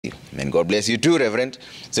And God bless you too, Reverend.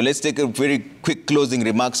 So let's take a very quick closing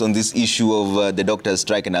remarks on this issue of the doctor's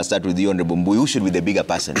strike, and I'll start with you, Honorable Mbui. Who should be the bigger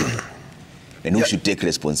person? And who should take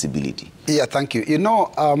responsibility? Yeah, thank you. You know,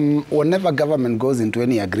 whenever government goes into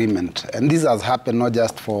any agreement, and this has happened not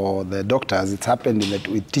just for the doctors, it's happened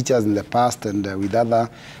with teachers in the past and with other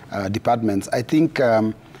departments, I think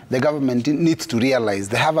the government needs to realize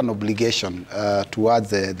they have an obligation towards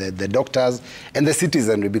the doctors and the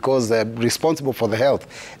citizenry, because they're responsible for the health.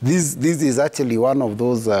 This is actually one of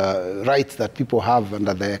those rights that people have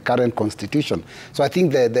under the current constitution. So I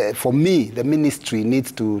think for me, the ministry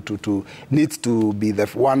needs to be the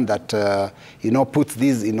one that puts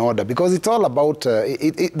this in order, because it's all about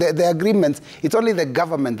the agreements. It's only the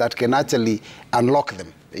government that can actually unlock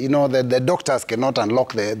them. You know, the doctors cannot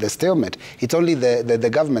unlock the stalemate. It's only the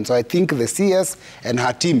government. So I think the CS and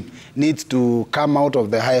her team needs to come out of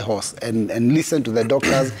the high horse and listen to the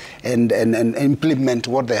doctors and implement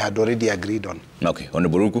what they had already agreed on. Okay.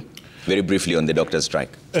 Honorable Ruku, very briefly on the doctors'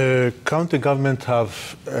 strike. County government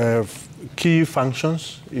have key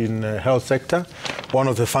functions in the health sector. One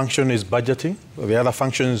of the functions is budgeting. The other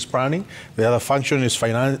function is planning. The other function is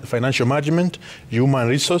financial management, human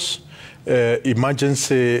resource,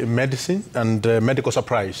 emergency medicine, and medical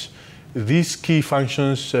supplies. These key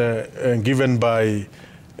functions given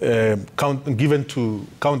to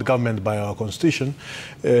county government by our constitution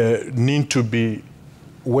need to be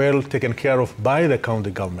well taken care of by the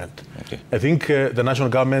county government. Okay. I think the national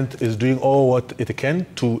government is doing all what it can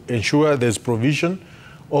to ensure there's provision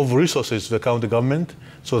of resources to the county government,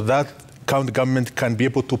 so that county government can be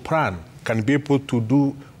able to plan, can be able to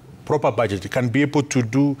do proper budget, can be able to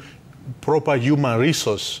do proper human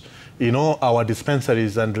resource in all our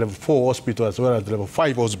dispensaries and level 4 hospitals as well as level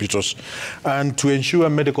 5 hospitals, and to ensure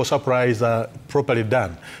medical supplies are properly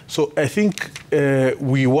done. So I think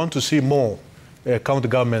we want to see more county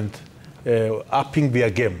government upping their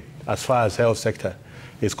game as far as health sector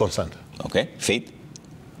is concerned. Okay. Faith?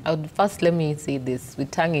 First, let me say this with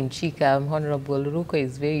tongue in cheek. Honorable Ruko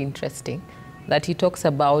is very interesting that he talks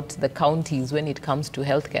about the counties when it comes to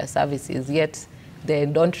healthcare services, yet they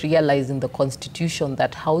don't realize in the constitution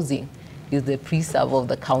that housing is the preserve of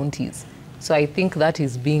the counties. So I think that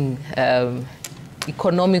is being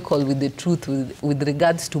economical with the truth with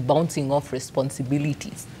regards to bouncing off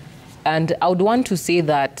responsibilities. And I would want to say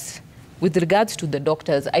that with regards to the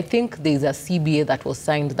doctors, I think there's a CBA that was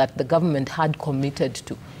signed that the government had committed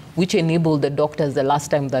to, which enabled the doctors the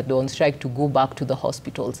last time that they were on strike to go back to the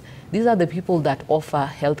hospitals. These are the people that offer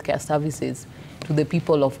healthcare services to the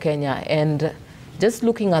people of Kenya. And just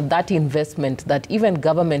looking at that investment that even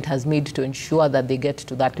government has made to ensure that they get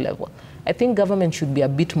to that level, I think government should be a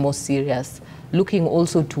bit more serious, looking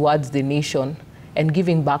also towards the nation and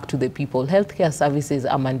giving back to the people. Healthcare services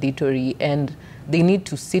are mandatory and they need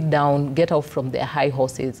to sit down, get off from their high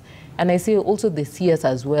horses. And I say also the CS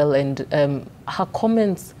as well, and her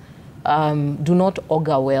comments do not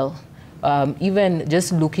augur well. Even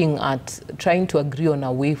just looking at trying to agree on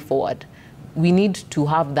a way forward, we need to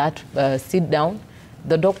have that sit down.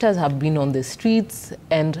 The doctors have been on the streets,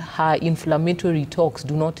 and her inflammatory talks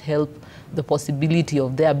do not help the possibility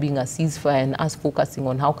of there being a ceasefire and us focusing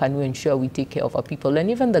on how can we ensure we take care of our people. And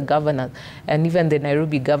even the governor, and even the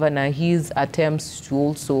Nairobi governor, his attempts to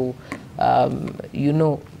also,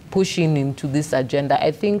 pushing into this agenda,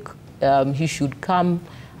 I think he should come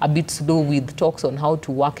a bit slow with talks on how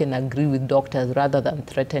to work and agree with doctors rather than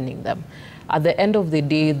threatening them. At the end of the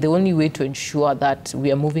day, the only way to ensure that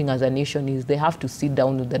we are moving as a nation is they have to sit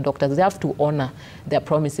down with the doctors. They have to honor their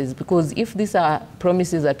promises, because if these are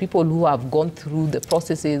promises that people who have gone through the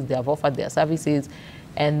processes, they have offered their services,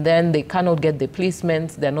 and then they cannot get the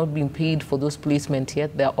placements, they're not being paid for those placements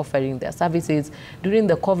yet, they're offering their services. During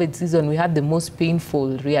the COVID season, we had the most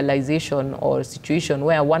painful realization or situation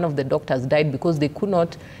where one of the doctors died because they could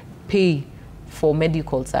not pay for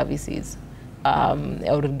medical services.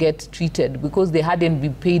 Or get treated because they hadn't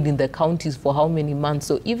been paid in the counties for how many months.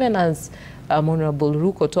 So even as Honorable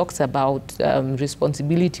Ruko talks about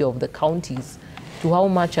responsibility of the counties, to how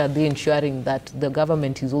much are they ensuring that the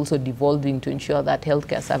government is also devolving to ensure that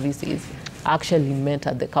healthcare services are actually met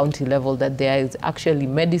at the county level, that there is actually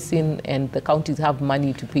medicine and the counties have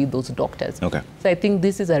money to pay those doctors. Okay. So I think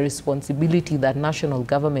this is a responsibility that national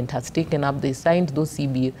government has taken up. They signed those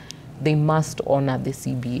CBA. They must honor the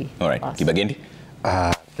CBA. All right, Kibagendi.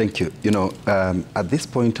 Thank you. You know, at this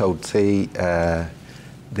point, I would say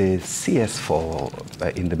the CS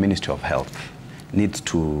in the Ministry of Health needs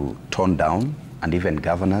to tone down, and even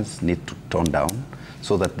governors need to tone down,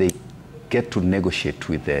 so that they get to negotiate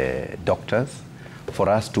with the doctors for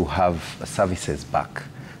us to have services back.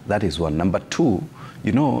 That is one. Number two,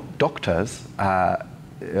 you know, doctors are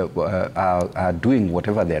doing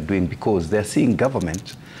whatever they are doing because they're seeing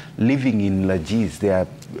government living in lodges. They are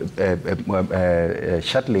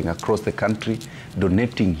shuttling across the country,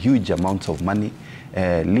 donating huge amounts of money,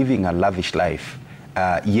 living a lavish life.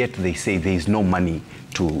 Yet they say there is no money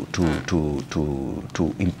to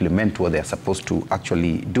implement what they're supposed to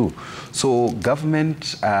actually do. So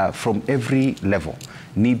government from every level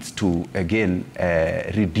needs to, again,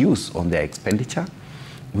 reduce on their expenditure.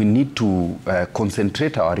 We need to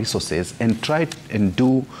concentrate our resources and try and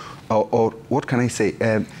do, or what can I say,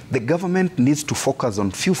 the government needs to focus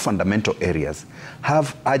on few fundamental areas,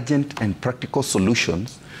 have urgent and practical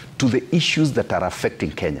solutions to the issues that are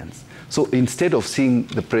affecting Kenyans. So instead of seeing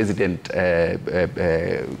the president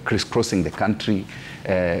crisscrossing the country,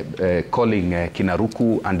 calling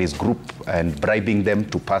Kinaruku and his group and bribing them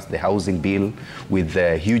to pass the housing bill with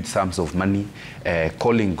huge sums of money,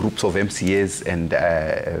 calling groups of MCAs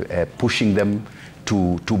and pushing them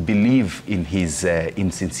to believe in his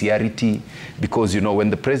insincerity, because, you know, when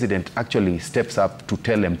the president actually steps up to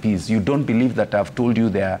tell MPs, you don't believe that I've told you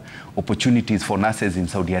there are opportunities for nurses in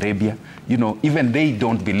Saudi Arabia, you know, even they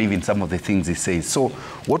don't believe in some of the things he says. So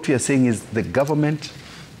what we are saying is the government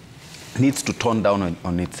needs to tone down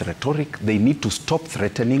on its rhetoric. They need to stop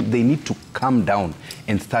threatening. They need to calm down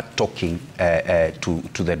and start talking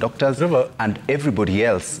to the doctors and everybody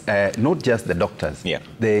else, not just the doctors. Yeah.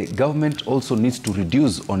 The government also needs to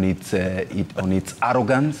reduce on its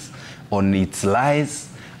arrogance, on its lies,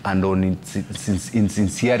 and on its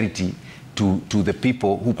insincerity to the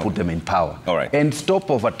people who put them in power. All right. And stop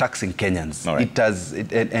overtaxing Kenyans. All right. It has,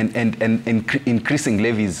 and increasing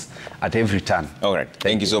levies at every turn. All right.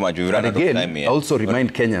 Thank you so much. We've run out of time here. Also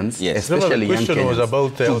remind Kenyans, yes, especially young Kenyans,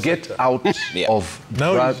 about to get out of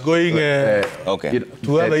now drug, it's going okay.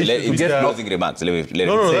 to other issues. It's closing remarks.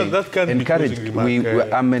 That can't encourage. be closing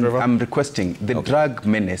remark. I'm requesting the drug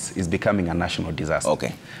menace is becoming a national disaster.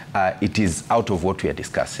 Okay. It is out of what we are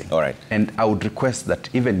discussing. All right. And I would request that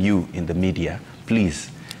even you in the media, please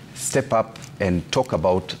step up and talk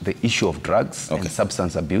about the issue of drugs and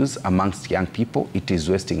substance abuse amongst young people. It is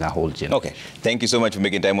wasting our whole generation. Okay. Thank you so much for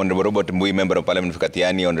making time. Honorable Robert Mbui, Member of Parliament for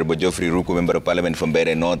Katiani, Honorable Geoffrey Ruku, Member of Parliament from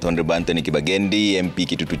Mbeere North, Honorable Anthony Kibagendi, MP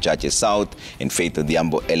Kitutu Chache South, and Faith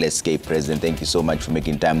Odhiambo, LSK President. Thank you so much for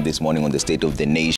making time this morning on the State of the Nation.